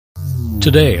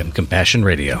Today on Compassion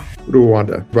Radio.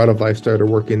 Rwanda. Bread of Life started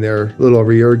working there a little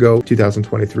over a year ago,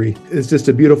 2023. It's just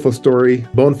a beautiful story.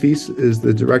 Bone Feast is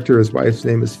the director. His wife's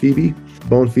name is Phoebe.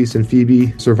 Bone Feast and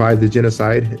Phoebe survived the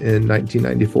genocide in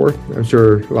 1994. I'm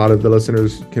sure a lot of the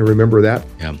listeners can remember that.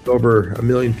 Yeah. Over 1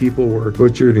 million people were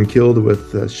butchered and killed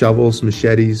with shovels,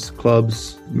 machetes,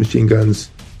 clubs, machine guns.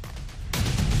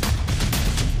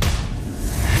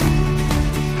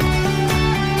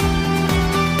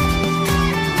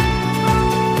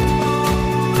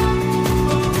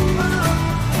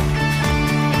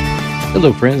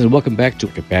 Hello, friends, and welcome back to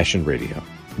Compassion Radio,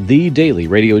 the daily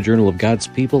radio journal of God's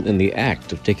people in the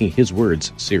act of taking His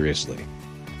words seriously.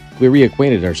 We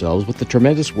reacquainted ourselves with the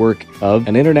tremendous work of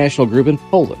an international group in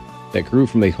Poland that grew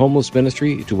from a homeless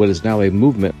ministry to what is now a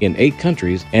movement in 8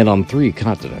 countries and on 3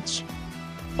 continents.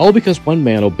 All because one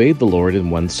man obeyed the Lord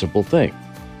in one simple thing.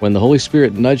 When the Holy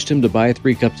Spirit nudged him to buy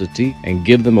 3 cups of tea and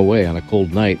give them away on a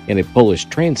cold night in a Polish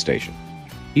train station,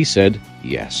 he said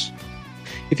yes.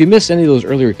 If you missed any of those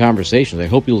earlier conversations, I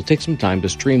hope you'll take some time to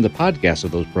stream the podcast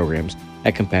of those programs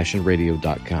at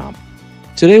CompassionRadio.com.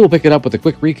 Today we'll pick it up with a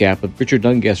quick recap of Richard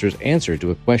Dungesser's answer to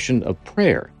a question of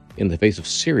prayer in the face of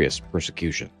serious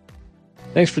persecution.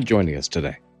 Thanks for joining us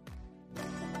today.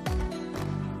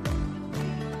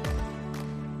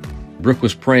 Brooke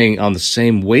was praying on the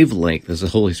same wavelength as the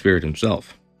Holy Spirit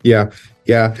himself. Yeah.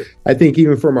 I think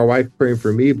even for my wife praying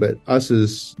for me, but us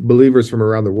as believers from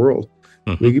around the world,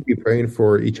 we could be praying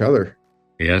for each other.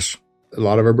 Yes. A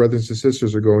lot of our brothers and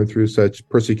sisters are going through such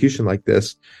persecution like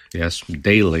this. Yes,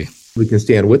 daily. We can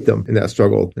stand with them in that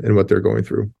struggle and what they're going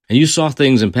through. And you saw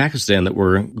things in Pakistan that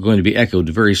were going to be echoed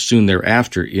very soon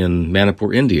thereafter in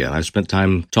Manipur, India. I've spent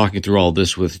time talking through all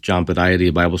this with John Badiady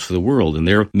of Bibles for the World and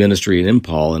their ministry in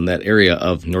Impal in that area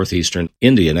of northeastern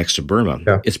India next to Burma.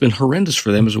 Yeah. It's been horrendous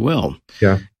for them as well.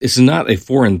 Yeah. It's not a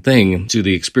foreign thing to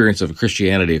the experience of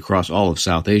Christianity across all of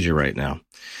South Asia right now.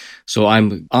 So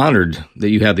I'm honored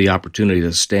that you have the opportunity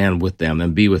to stand with them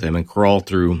and be with them and crawl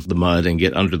through the mud and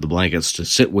get under the blankets to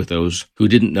sit with those who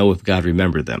didn't know if God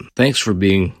remembered them. Thanks for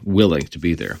being willing to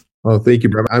be there. Oh, thank you,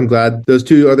 bro. I'm glad. Those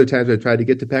 2 other times I tried to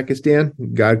get to Pakistan,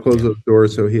 God closed those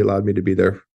doors, so He allowed me to be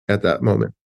there at that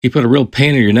moment. He put a real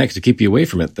pain in your neck to keep you away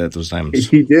from it at those times.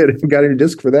 He did. Got a new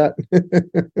disc for that.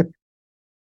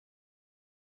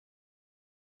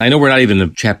 I know we're not even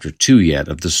in chapter 2 yet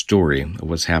of the story of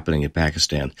what's happening in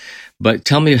Pakistan, but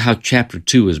tell me how chapter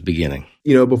 2 is beginning.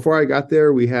 You know, before I got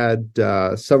there, we had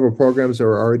several programs that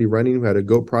were already running. We had a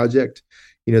goat project,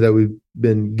 that we've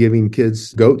been giving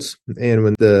kids goats. And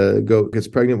when the goat gets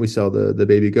pregnant, we sell the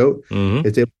baby goat. Mm-hmm.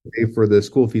 It's able to pay for the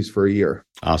school fees for a year.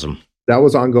 Awesome. That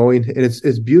was ongoing. And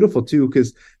it's beautiful, too,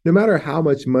 because no matter how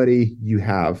much money you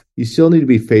have, you still need to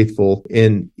be faithful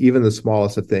in even the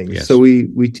smallest of things. Yes. So we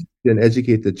teach and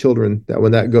educate the children that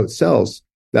when that goat sells,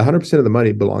 that 100% of the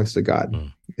money belongs to God.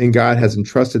 And God has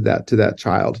entrusted that to that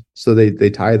child. So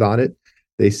they tithe on it.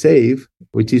 They save.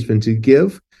 We teach them to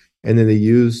give. And then they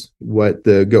use what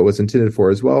the goat was intended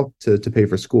for as well to pay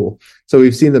for school. So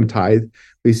we've seen them tithe.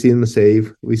 We've seen them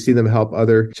save. We see them help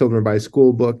other children buy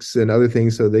school books and other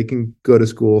things so they can go to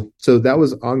school. So that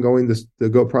was ongoing, the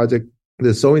GOAT project.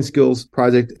 The Sewing Skills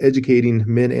Project, educating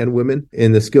men and women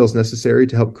in the skills necessary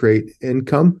to help create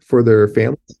income for their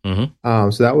families.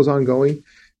 Mm-hmm. So that was ongoing.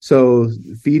 So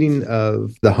feeding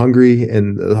of the hungry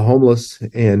and the homeless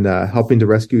and helping to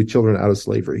rescue children out of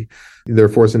slavery. They're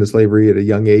forced into slavery at a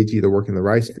young age, either working the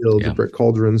rice fields, brick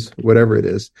cauldrons, whatever it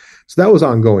is. So that was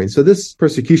ongoing. So this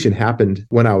persecution happened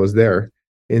when I was there.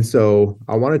 And so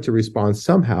I wanted to respond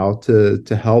somehow to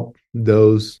help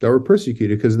those that were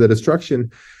persecuted, because the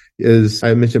destruction is,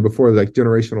 I mentioned before, like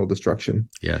generational destruction.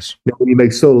 Yes. When you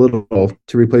make so little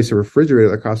to replace a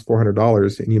refrigerator that costs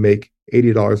 $400 and you make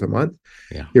 $80 a month,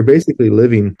 you're basically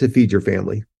living to feed your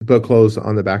family, to put clothes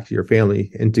on the back of your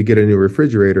family, and to get a new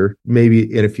refrigerator, maybe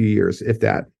in a few years, if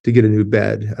that, to get a new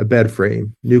bed, a bed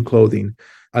frame, new clothing,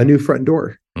 a new front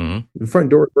door. Mm-hmm. The front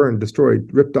door burned, destroyed,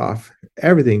 ripped off,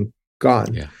 everything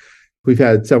gone. Yeah. We've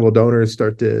had several donors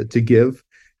start to give.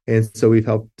 And so we've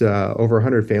helped over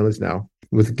 100 families now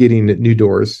with getting new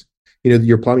doors.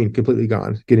 Your plumbing completely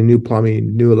gone, getting new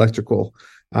plumbing, new electrical,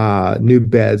 new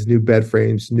beds, new bed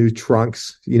frames, new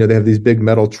trunks. They have these big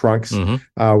metal trunks where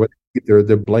they keep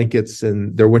their blankets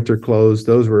and their winter clothes.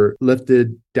 Those were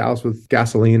lifted, doused with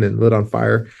gasoline and lit on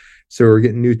fire. So we're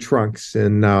getting new trunks.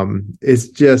 And it's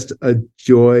just a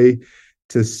joy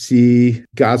to see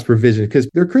God's provision, because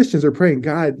their Christians are praying,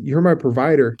 God, you're my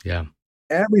provider. Yeah.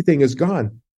 Everything is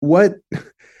gone. What?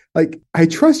 I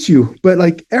trust you, but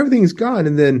everything's gone.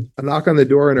 And then a knock on the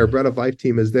door and our Bread of Life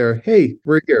team is there. Hey,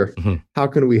 we're here. Mm-hmm. How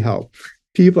can we help?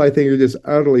 People, I think, are just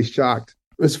utterly shocked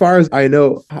As far as I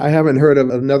know, I haven't heard of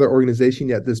another organization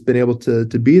yet that's been able to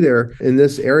be there in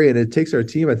this area. And it takes our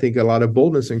team, I think, a lot of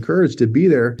boldness and courage to be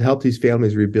there to help these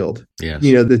families rebuild. Yes.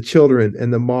 The children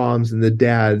and the moms and the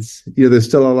dads, there's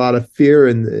still a lot of fear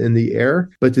in the air,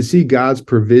 but to see God's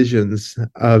provisions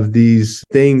of these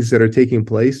things that are taking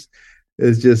place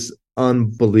is just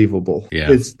unbelievable.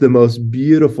 Yeah. It's the most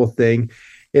beautiful thing.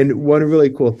 And one really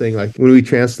cool thing, like when we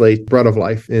translate Bread of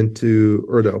Life into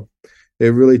Urdu, it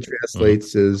really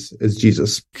translates as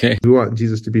Jesus. Okay. We want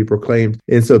Jesus to be proclaimed.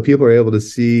 And so people are able to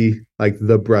see like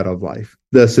the bread of life,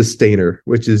 the sustainer,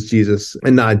 which is Jesus,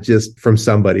 and not just from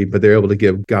somebody, but they're able to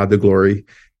give God the glory,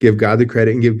 give God the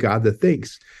credit, and give God the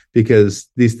thanks, because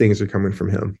these things are coming from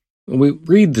him. When we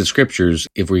read the scriptures,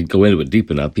 if we go into it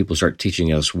deep enough, people start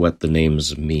teaching us what the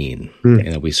names mean.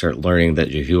 And we start learning that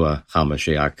Yahuwah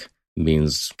HaMashiach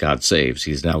means God saves.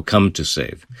 He's now come to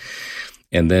save.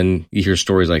 And then you hear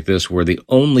stories like this where the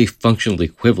only functional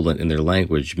equivalent in their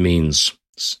language means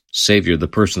Savior, the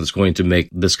person that's going to make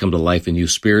this come to life in you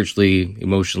spiritually,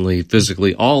 emotionally,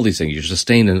 physically, all these things. You're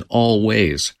sustained in all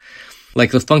ways.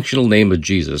 Like the functional name of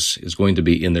Jesus is going to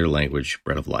be in their language,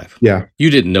 Bread of Life. Yeah. You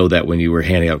didn't know that when you were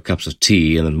handing out cups of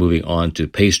tea and then moving on to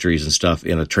pastries and stuff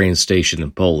in a train station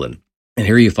in Poland. And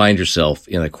here you find yourself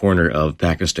in a corner of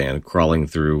Pakistan, crawling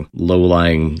through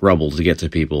low-lying rubble to get to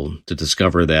people, to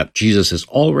discover that Jesus is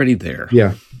already there.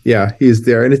 Yeah, he's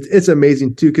there. And it's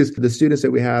amazing, too, because the students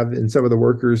that we have and some of the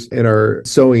workers in our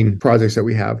sewing projects that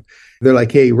we have, they're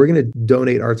like, hey, we're going to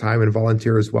donate our time and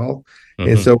volunteer as well.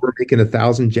 And so we're making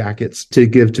 1,000 jackets to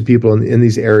give to people in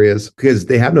these areas because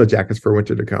they have no jackets for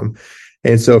winter to come.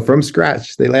 And so from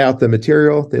scratch, they lay out the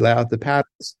material, they lay out the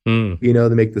patterns, they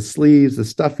make the sleeves, the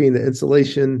stuffing, the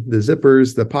insulation, the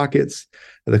zippers, the pockets,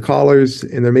 the collars,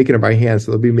 and they're making it by hand. So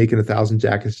they'll be making 1,000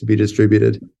 jackets to be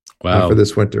distributed for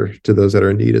this winter to those that are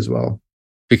in need as well.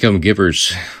 Become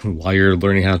givers while you're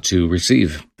learning how to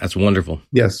receive. That's wonderful.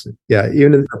 Yes. Yeah.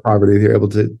 Even in their poverty, they're able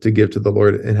to give to the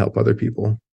Lord and help other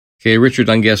people. Okay. Richard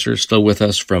Ungesser still with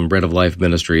us from Bread of Life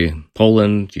Ministry,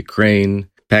 Poland, Ukraine,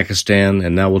 Pakistan,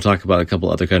 and now we'll talk about a couple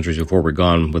other countries before we're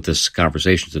gone with this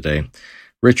conversation today.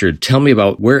 Richard, tell me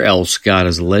about where else God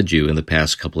has led you in the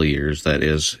past couple of years that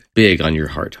is big on your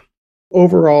heart.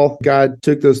 Overall, God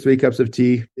took those 3 cups of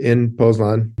tea in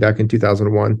Poznan back in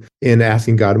 2001 and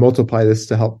asking God to multiply this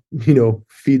to help,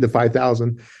 feed the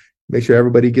 5,000, make sure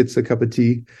everybody gets a cup of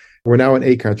tea. We're now in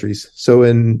 8 countries. So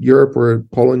in Europe, we're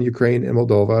Poland, Ukraine, and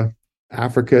Moldova.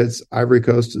 Africa, it's Ivory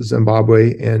Coast,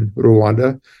 Zimbabwe, and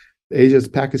Rwanda. Asia is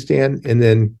Pakistan. And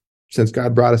then since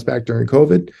God brought us back during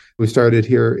COVID, we started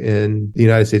here in the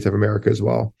United States of America as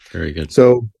well. Very good.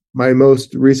 So my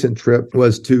most recent trip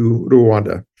was to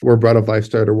Rwanda, where Bread of Life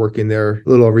started working there a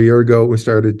little over a year ago. We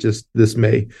started just this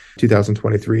May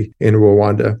 2023 in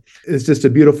Rwanda. It's just a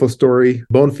beautiful story.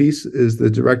 Bonfils is the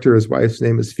director. His wife's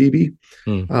name is Phoebe.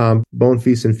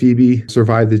 Bonfils and Phoebe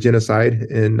survived the genocide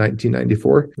in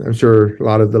 1994. I'm sure a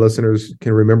lot of the listeners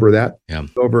can remember that. Yeah.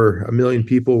 Over 1 million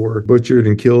people were butchered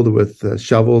and killed with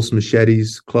shovels,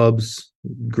 machetes, clubs,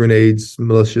 grenades,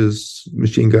 militias,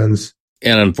 machine guns.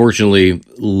 And unfortunately,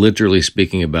 literally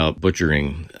speaking about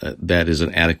butchering, that is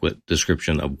an adequate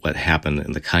description of what happened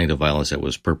and the kind of violence that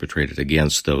was perpetrated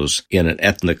against those in an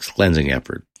ethnic cleansing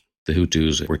effort. The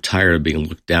Hutus were tired of being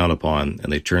looked down upon,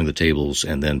 and they turned the tables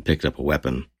and then picked up a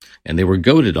weapon. And they were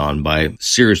goaded on by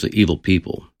seriously evil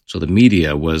people. So the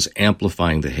media was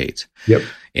amplifying the hate. Yep.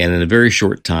 And in a very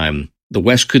short time, the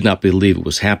West could not believe it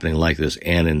was happening like this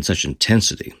and in such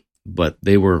intensity. But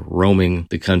they were roaming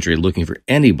the country looking for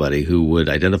anybody who would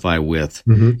identify with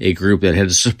a group that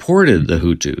had supported the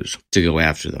Hutus to go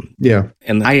after them. Yeah.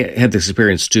 And I had this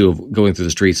experience, too, of going through the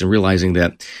streets and realizing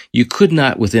that you could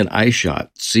not, within eyeshot,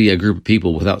 see a group of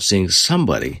people without seeing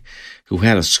somebody who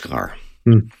had a scar.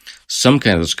 Some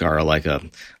kind of scar, like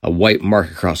a white mark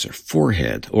across their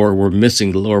forehead, or were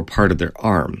missing the lower part of their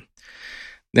arm.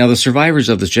 Now, the survivors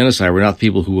of this genocide were not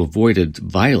people who avoided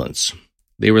violence.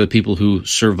 They were the people who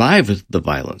survived the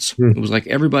violence. It was like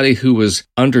everybody who was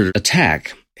under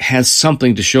attack has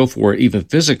something to show for it, even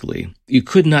physically. You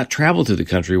could not travel through the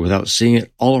country without seeing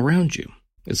it all around you.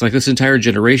 It's like this entire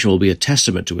generation will be a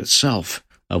testament to itself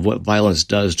of what violence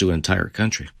does to an entire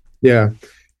country. Yeah.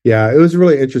 Yeah, it was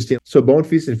really interesting. So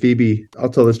Bonfils and Phoebe, I'll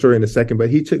tell the story in a second, but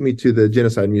he took me to the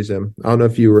Genocide Museum. I don't know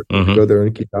if you were to go there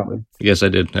and keep going. Yes, I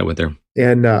did. I went there.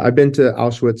 And I've been to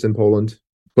Auschwitz in Poland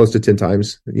close to 10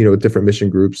 times, with different mission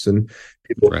groups and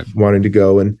people wanting to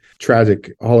go, and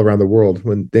tragic all around the world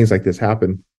when things like this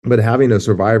happen. But having a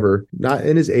survivor, not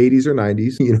in his 80s or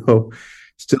 90s,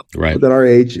 still within our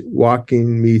age,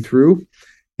 walking me through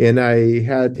And I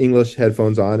had English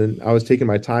headphones on and I was taking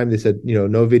my time. They said,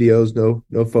 no videos, no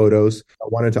photos. I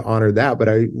wanted to honor that, but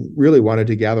I really wanted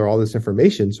to gather all this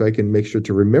information so I can make sure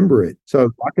to remember it. So I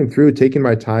was walking through, taking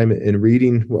my time and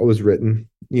reading what was written.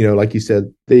 Like you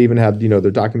said, they even had, their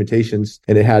documentations,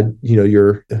 and it had,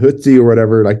 your Hootsie or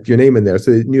whatever, like your name in there.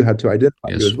 So they knew how to identify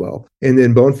you as well. And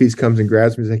then Bone Feast comes and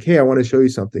grabs me. He's like, hey, I want to show you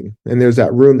something. And there's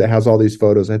that room that has all these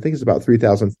photos. I think it's about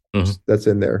 3,000 that's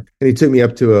in there. And he took me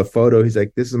up to a photo. He's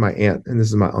like, this is my aunt and this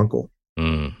is my uncle.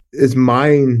 It's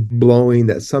mind blowing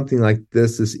that something like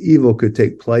this evil could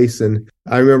take place. And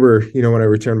I remember, when I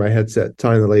returned my headset,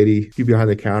 telling the lady behind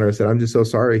the counter, I said, I'm just so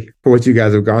sorry for what you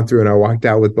guys have gone through. And I walked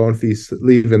out with Bone Feast,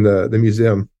 leaving the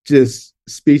museum, just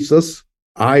speechless,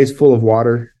 eyes full of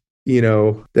water,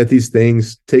 that these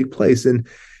things take place. And,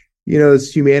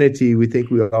 as humanity, we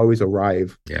think we always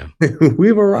arrive. Yeah.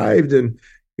 We've arrived, and,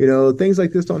 things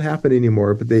like this don't happen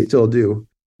anymore, but they still do.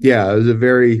 Yeah, it was a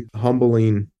very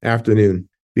humbling afternoon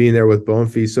being there with Bone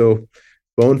Feast. So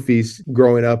Bone Feast,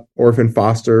 growing up, orphan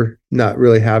foster, not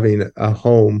really having a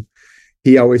home,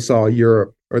 he always saw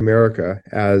Europe or America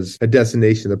as a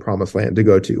destination, the promised land to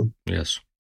go to. Yes.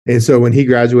 And so when he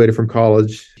graduated from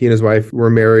college, he and his wife were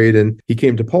married and he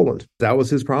came to Poland. That was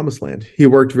his promised land. He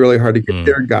worked really hard to get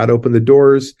there. God opened the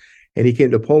doors and he came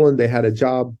to Poland. They had a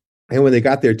job. And when they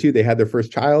got there too, they had their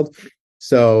first child.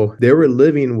 So they were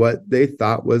living what they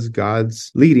thought was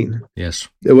God's leading. Yes.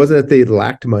 It wasn't that they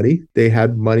lacked money. They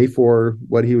had money for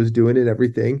what he was doing and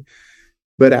everything.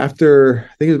 But after,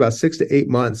 I think it was about 6 to 8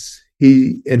 months,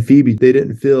 he and Phoebe, they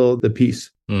didn't feel the peace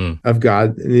of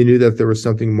God. And they knew that there was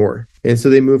something more. And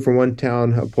so they moved from one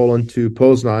town of Poland to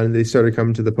Poznan, and they started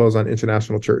coming to the Poznan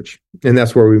International Church. And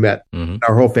that's where we met.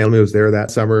 Our whole family was there that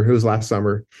summer. It was last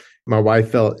summer. My wife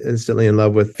fell instantly in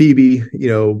love with Phoebe,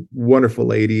 wonderful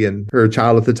lady, and her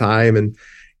child at the time. And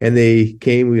they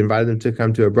came, we invited them to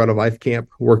come to a Bread of Life camp,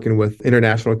 working with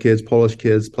international kids, Polish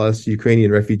kids, plus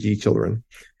Ukrainian refugee children.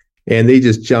 And they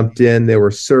just jumped in, they were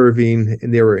serving,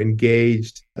 and they were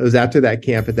engaged. It was after that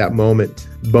camp, at that moment,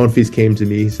 Bone Feast came to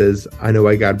me. He says, I know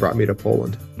why God brought me to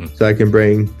Poland, so I can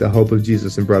bring the hope of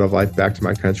Jesus and Bread of Life back to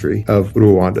my country of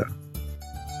Rwanda.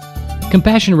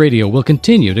 Compassion Radio will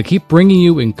continue to keep bringing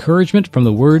you encouragement from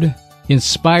the Word,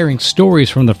 inspiring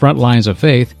stories from the front lines of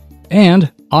faith,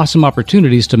 and awesome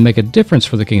opportunities to make a difference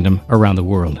for the kingdom around the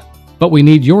world. But we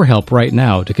need your help right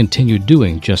now to continue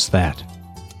doing just that.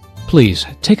 Please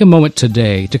take a moment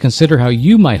today to consider how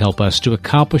you might help us to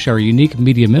accomplish our unique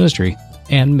media ministry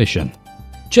and mission.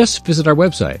 Just visit our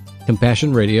website,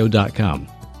 CompassionRadio.com,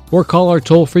 or call our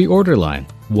toll-free order line,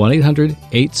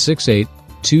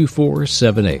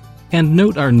 1-800-868-2478. And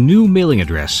note our new mailing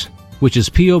address, which is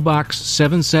P.O. Box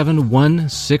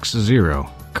 77160,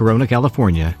 Corona,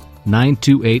 California,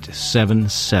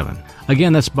 92877.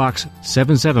 Again, that's Box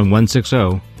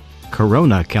 77160,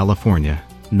 Corona, California,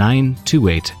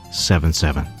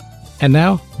 92877. And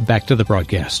now, back to the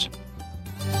broadcast.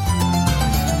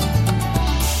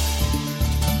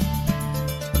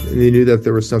 They knew that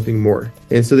there was something more.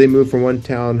 And so they moved from one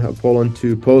town of Poland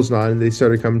to Poznan, and they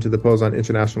started coming to the Poznan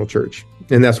International Church.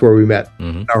 And that's where we met.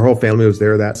 Our whole family was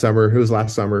there that summer. It was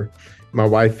last summer. My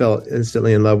wife fell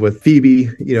instantly in love with Phoebe,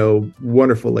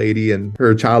 wonderful lady, and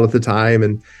her child at the time.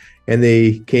 And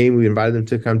they came, we invited them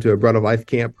to come to a Bread of Life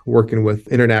camp, working with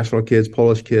international kids,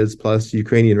 Polish kids, plus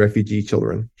Ukrainian refugee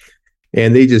children.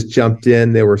 And they just jumped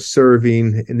in, they were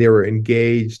serving, and they were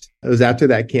engaged. It was after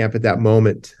that camp, at that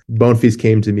moment, Bone Feast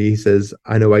came to me. He says,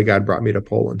 I know why God brought me to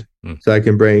Poland, so I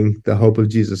can bring the hope of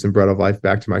Jesus and Bread of Life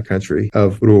back to my country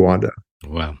of Rwanda.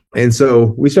 Wow. And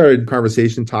so we started a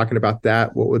conversation talking about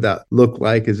that. What would that look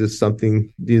like? Is this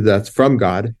something that's from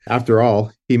God? After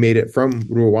all, he made it from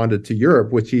Rwanda to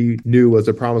Europe, which he knew was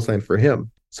a promised land for him.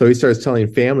 So he starts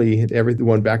telling family and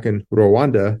everyone back in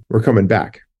Rwanda, we're coming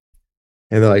back.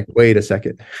 And they're like, wait a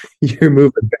second, you're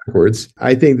moving backwards.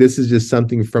 I think this is just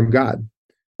something from God.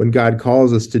 When God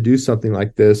calls us to do something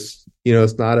like this,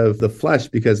 it's not of the flesh,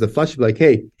 because the flesh would be like,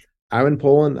 hey, I'm in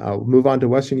Poland, I'll move on to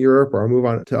Western Europe, or I'll move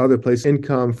on to other places,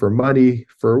 income, for money,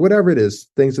 for whatever it is,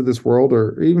 things of this world,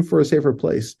 or even for a safer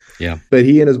place. Yeah. But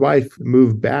he and his wife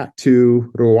moved back to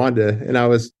Rwanda, and I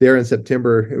was there in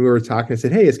September, and we were talking. I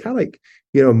said, hey, it's kind of like,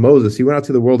 Moses, he went out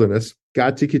to the wilderness.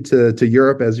 God took you to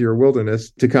Europe as your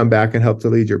wilderness to come back and help to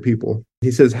lead your people.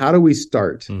 He says, how do we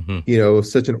start,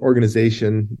 such an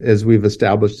organization as we've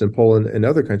established in Poland and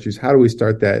other countries? How do we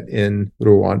start that in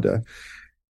Rwanda?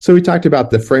 So we talked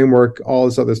about the framework, all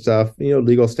this other stuff,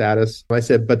 legal status. I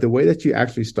said, but the way that you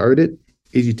actually start it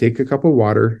is you take a cup of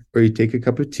water or you take a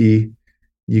cup of tea,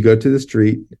 you go to the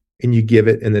street and you give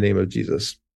it in the name of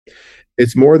Jesus.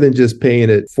 It's more than just paying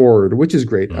it forward, which is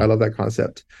great. I love that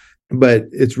concept. But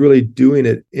it's really doing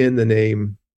it in the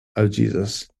name of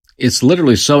Jesus. It's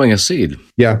literally sowing a seed.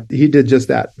 Yeah, he did just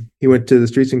that. He went to the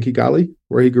streets in Kigali,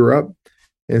 where he grew up,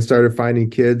 and started finding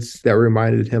kids that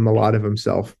reminded him a lot of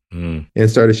himself and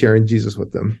started sharing Jesus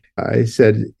with them. I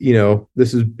said,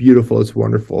 this is beautiful. It's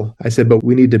wonderful. I said, but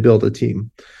we need to build a team,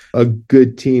 a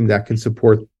good team that can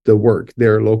support the work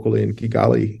there locally in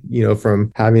Kigali,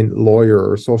 from having lawyer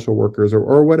or social workers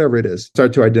or whatever it is,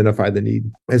 start to identify the need.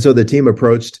 And so the team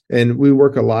approached, and we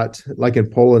work a lot, like in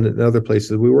Poland and other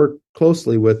places, we work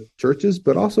closely with churches,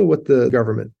 but also with the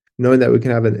government, knowing that we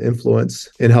can have an influence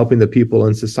in helping the people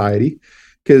in society.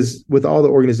 Because with all the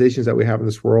organizations that we have in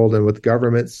this world and with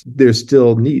governments, there's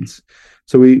still needs.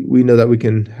 So we know that we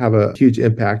can have a huge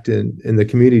impact in the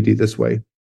community this way.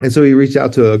 And so he reached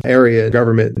out to an area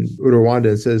government in Rwanda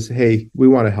and says, hey, we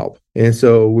want to help. And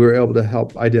so we were able to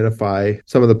help identify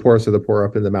some of the poorest of the poor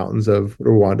up in the mountains of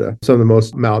Rwanda, some of the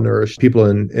most malnourished people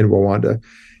in Rwanda.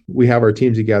 We have our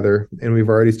team together, and we've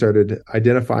already started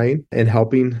identifying and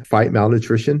helping fight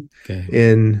malnutrition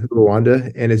in Rwanda.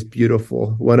 And it's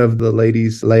beautiful. One of the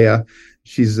ladies, Leah,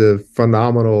 she's a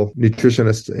phenomenal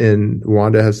nutritionist in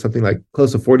Rwanda, has something like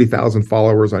close to 40,000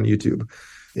 followers on YouTube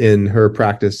in her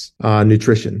practice on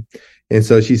nutrition. And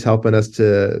so she's helping us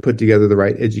to put together the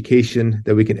right education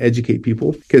that we can educate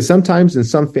people. Because sometimes in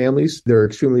some families, they're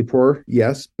extremely poor,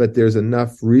 yes, but there's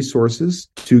enough resources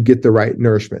to get the right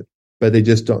nourishment, but they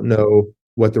just don't know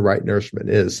what the right nourishment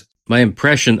is. My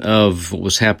impression of what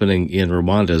was happening in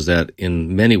Rwanda is that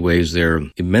in many ways they're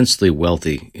immensely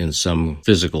wealthy in some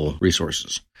physical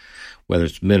resources, whether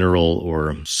it's mineral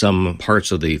or some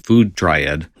parts of the food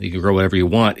triad. You can grow whatever you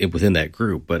want within that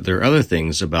group. But there are other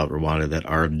things about Rwanda that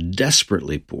are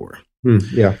desperately poor.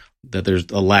 That there's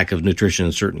a lack of nutrition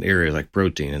in certain areas like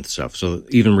protein and stuff. So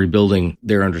even rebuilding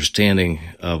their understanding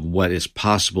of what is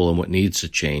possible and what needs to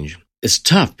change, it's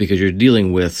tough because you're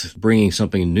dealing with bringing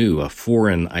something new, a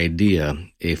foreign idea,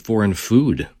 a foreign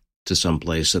food to some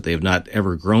place that they've not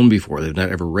ever grown before, they've not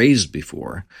ever raised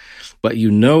before. But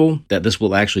you know that this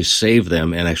will actually save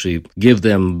them and actually give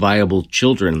them viable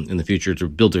children in the future to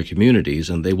build their communities,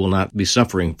 and they will not be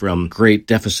suffering from great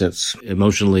deficits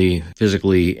emotionally,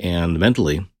 physically, and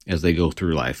mentally as they go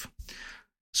through life.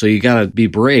 So you got to be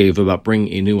brave about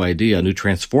bringing a new idea, a new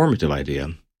transformative idea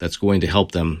that's going to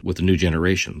help them with the new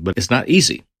generation. But it's not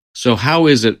easy. So how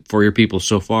is it for your people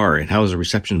so far, and how has the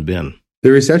reception been?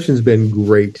 The reception's been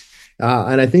great.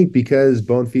 And I think because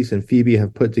Bone Feast and Phoebe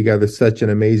have put together such an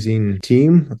amazing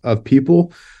team of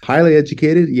people, highly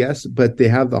educated, yes, but they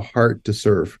have the heart to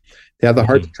serve. They have the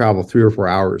heart to travel 3 or 4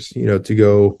 hours, to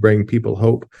go bring people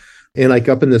hope. And like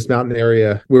up in this mountain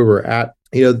area where we're at,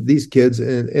 these kids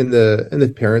and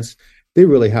the parents, they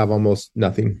really have almost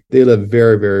nothing. They live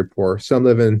very, very poor. Some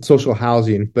live in social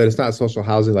housing, but it's not social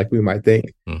housing like we might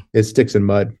think. It's sticks and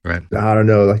mud. Right. I don't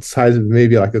know, like the size of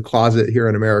maybe like a closet here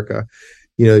in America.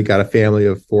 You got a family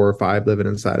of 4 or 5 living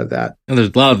inside of that. And there's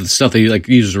a lot of the stuff that you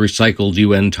uses recycled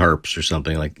UN tarps or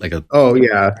something like a kind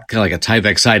of like a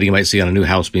Tyvek siding you might see on a new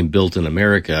house being built in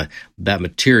America. That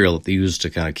material that they use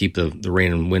to kind of keep the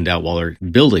rain and wind out while they're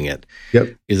building it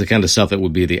is the kind of stuff that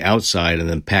would be the outside and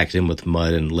then packed in with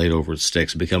mud and laid over with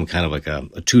sticks and become kind of like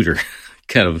a Tudor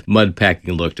kind of mud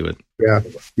packing look to it.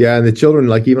 Yeah. And the children,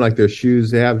 like even like their shoes,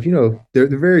 they have,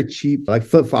 they're very cheap, like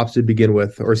flip flops to begin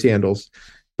with or sandals.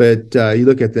 But you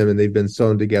look at them and they've been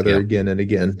sewn together again and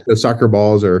again. The soccer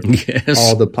balls are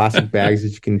all the plastic bags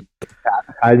that you can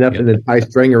tie up and then tie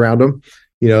string around them,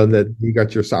 and that you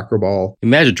got your soccer ball.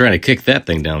 Imagine trying to kick that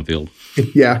thing downfield.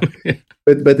 Yeah.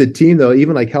 But the team, though,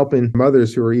 even like helping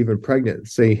mothers who are even pregnant,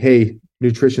 saying, hey,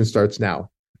 nutrition starts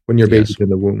now when your baby's in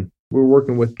the womb. We're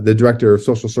working with the director of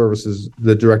social services,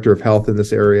 the director of health in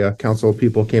this area. Council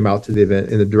people came out to the event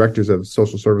and the directors of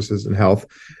social services and health.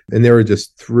 And they were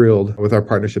just thrilled with our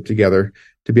partnership together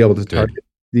to be able to target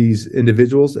these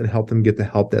individuals and help them get the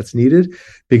help that's needed.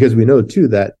 Because we know, too,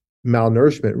 that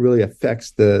malnourishment really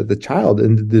affects the child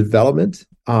and the development,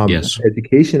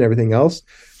 education, everything else.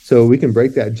 So we can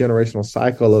break that generational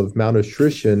cycle of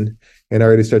malnutrition and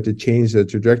already start to change the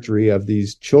trajectory of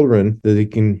these children that they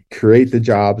can create the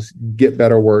jobs, get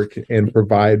better work, and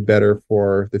provide better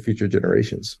for the future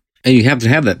generations. And you have to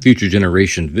have that future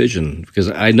generation vision, because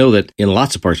I know that in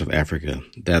lots of parts of Africa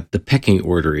that the pecking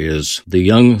order is the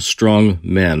young, strong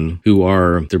men who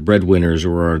are the breadwinners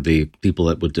or are the people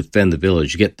that would defend the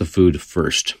village get the food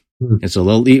first. And so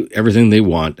they'll eat everything they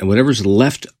want, and whatever's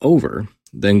left over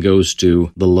then goes to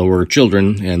the lower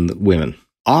children and the women.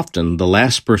 Often, the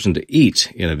last person to eat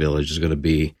in a village is going to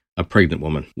be a pregnant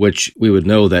woman, which we would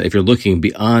know that if you're looking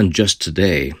beyond just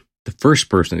today, the first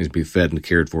person that needs to be fed and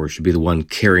cared for should be the one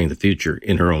carrying the future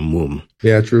in her own womb.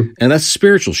 Yeah, true. And that's a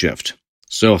spiritual shift.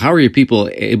 So how are your people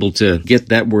able to get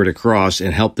that word across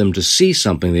and help them to see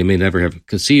something they may never have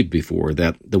conceived before,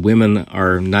 that the women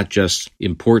are not just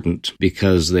important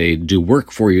because they do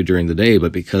work for you during the day,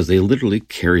 but because they literally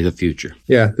carry the future?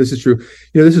 Yeah, this is true.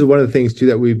 This is one of the things, too,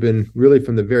 that we've been really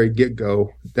from the very get-go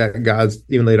that God's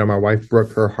even laid on my wife,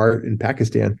 Brooke, her heart in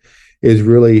Pakistan, is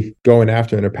really going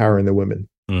after and empowering the women.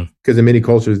 Because in many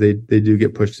cultures, they do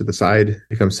get pushed to the side,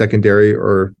 become secondary,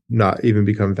 or not even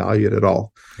become valued at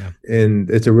all. Yeah. And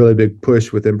it's a really big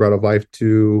push within Bread of Life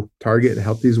to target and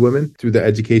help these women through the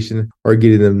education or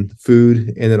getting them food,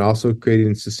 and then also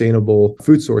creating sustainable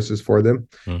food sources for them.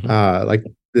 Like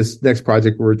this next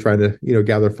project, we're trying to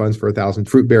gather funds for 1,000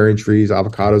 fruit-bearing trees,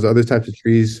 avocados, other types of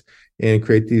trees, and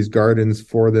create these gardens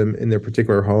for them in their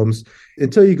particular homes.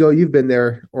 Until you go, you've been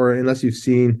there, or unless you've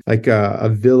seen like a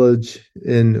village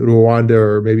in Rwanda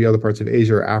or maybe other parts of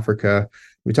Asia or Africa,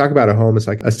 we talk about a home, it's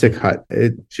like a stick hut.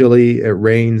 It's chilly, it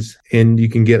rains, and you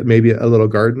can get maybe a little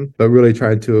garden, but really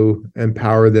trying to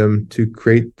empower them to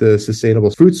create the sustainable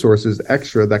food sources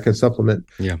extra that can supplement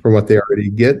from what they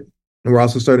already get. And we're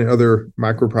also starting other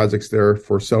micro projects there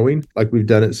for sewing, like we've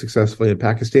done it successfully in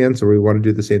Pakistan. So we want to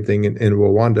do the same thing in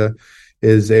Rwanda,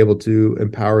 is able to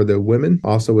empower the women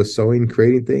also with sewing,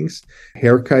 creating things,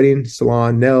 hair cutting,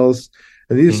 salon, nails.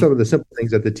 And these are some of the simple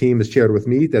things that the team has shared with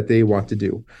me that they want to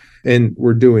do. And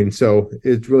we're doing. So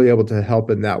it's really able to help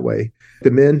in that way.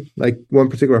 The men, like one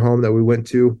particular home that we went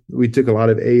to, we took a lot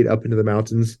of aid up into the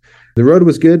mountains. The road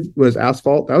was good, was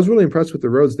asphalt. I was really impressed with the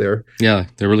roads there. Yeah,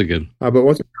 they're really good. But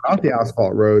once we got off the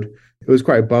asphalt road, it was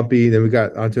quite bumpy. Then we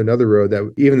got onto another road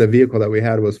that even the vehicle that we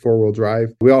had was 4-wheel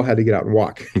drive. We all had to get out and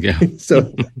walk. Yeah.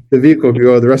 So the vehicle could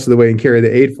go the rest of the way and carry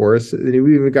the aid for us. And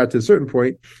we even got to a certain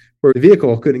point where the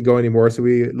vehicle couldn't go anymore. So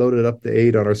we loaded up the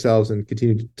aid on ourselves and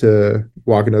continued to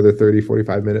walk another 30,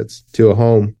 45 minutes to a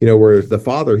home, where the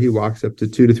father, he walks up to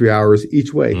 2 to 3 hours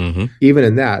each way. Even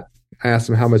in that, I asked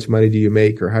him, how much money do you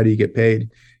make or how do you get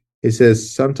paid? He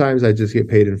says, sometimes I just get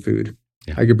paid in food.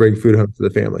 Yeah. I could bring food home to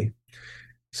the family.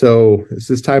 So it's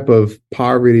this type of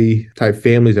poverty type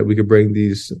families that we could bring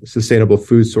these sustainable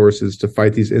food sources to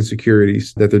fight these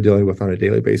insecurities that they're dealing with on a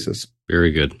daily basis.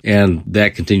 Very good. And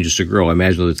that continues to grow. I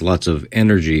imagine there's lots of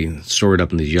energy stored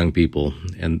up in these young people,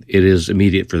 and it is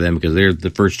immediate for them because they're the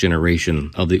first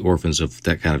generation of the orphans of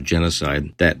that kind of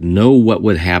genocide that know what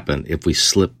would happen if we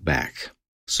slip back.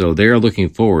 So they are looking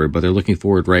forward, but they're looking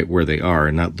forward right where they are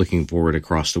and not looking forward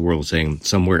across the world saying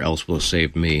somewhere else will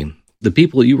save me. The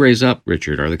people you raise up,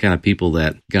 Richard, are the kind of people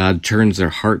that God turns their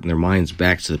heart and their minds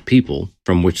back to the people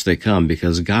from which they come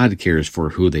because God cares for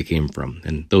who they came from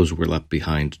and those who were left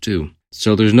behind too.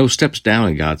 So there's no steps down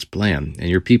in God's plan, and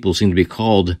your people seem to be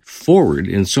called forward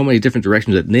in so many different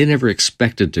directions that they never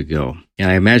expected to go. And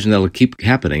I imagine that'll keep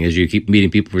happening as you keep meeting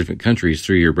people from different countries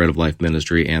through your Bread of Life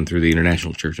ministry and through the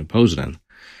International Church in Poznan.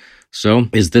 So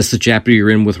is this the chapter you're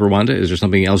in with Rwanda? Is there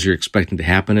something else you're expecting to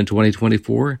happen in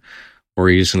 2024? Or are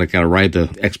you just going to kind of ride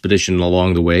the expedition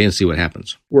along the way and see what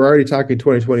happens? We're already talking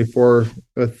 2024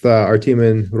 with our team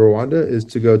in Rwanda is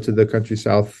to go to the country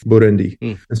south, Burundi,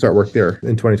 and start work there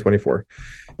in 2024.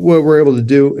 What we're able to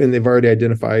do, and they've already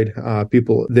identified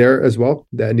people there as well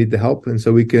that need the help, and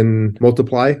so we can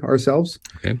multiply ourselves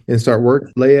and start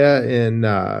work. Leah and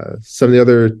some of the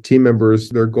other team members,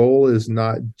 their goal is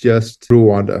not just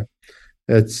Rwanda.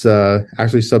 It's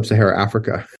actually sub-Saharan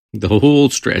Africa. The whole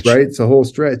stretch. Right? It's a whole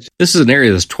stretch. This is an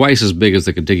area that's twice as big as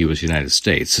the contiguous United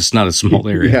States. It's not a small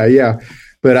area. Yeah.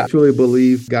 But I truly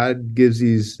believe God gives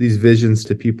these visions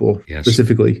to people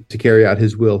specifically to carry out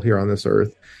his will here on this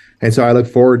earth. And so I look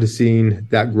forward to seeing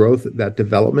that growth, that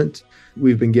development.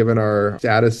 We've been given our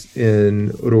status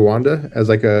in Rwanda as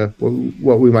like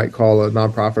what we might call a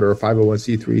nonprofit or a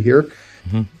 501c3 here.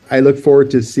 I look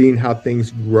forward to seeing how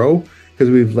things grow.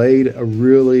 Because we've laid a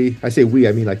really, I say we,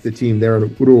 I mean like the team there in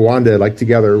Rwanda, like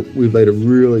together, we've laid a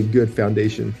really good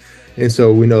foundation. And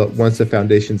so we know that once the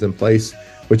foundation's in place,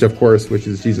 which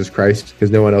is Jesus Christ,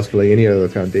 because no one else can lay any other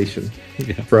foundation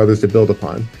for others to build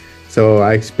upon. So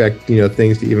I expect,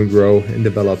 things to even grow and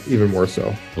develop even more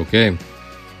so. Okay.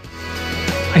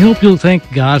 I hope you'll thank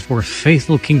God for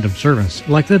faithful kingdom servants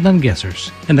like the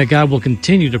Dungessers, and that God will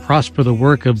continue to prosper the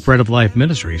work of Bread of Life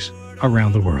Ministries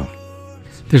around the world.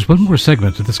 There's one more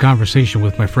segment to this conversation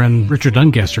with my friend Richard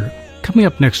Dungesser coming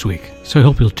up next week, so I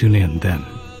hope you'll tune in then.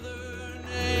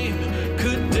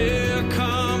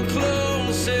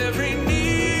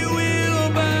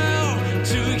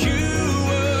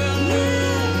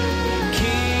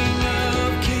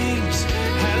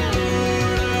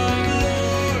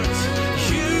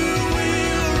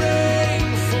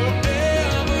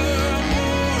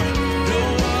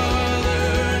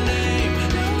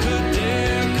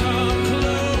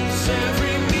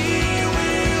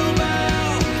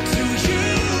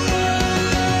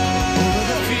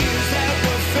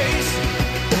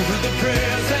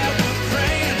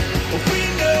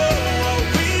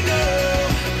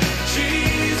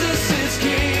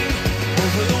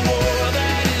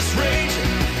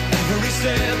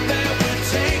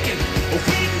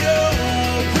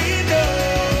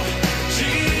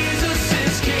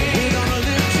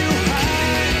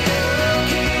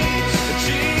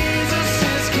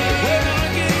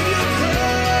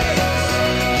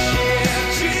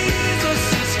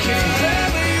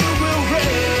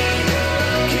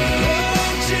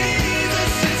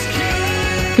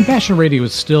 Compassion Radio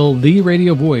is still the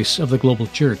radio voice of the global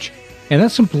church, and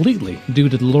that's completely due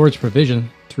to the Lord's provision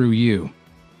through you.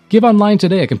 Give online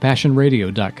today at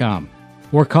CompassionRadio.com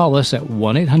or call us at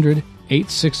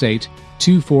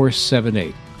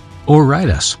 1-800-868-2478. Or write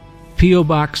us. P.O.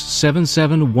 Box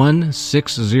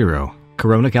 77160,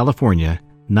 Corona, California,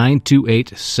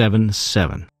 92877.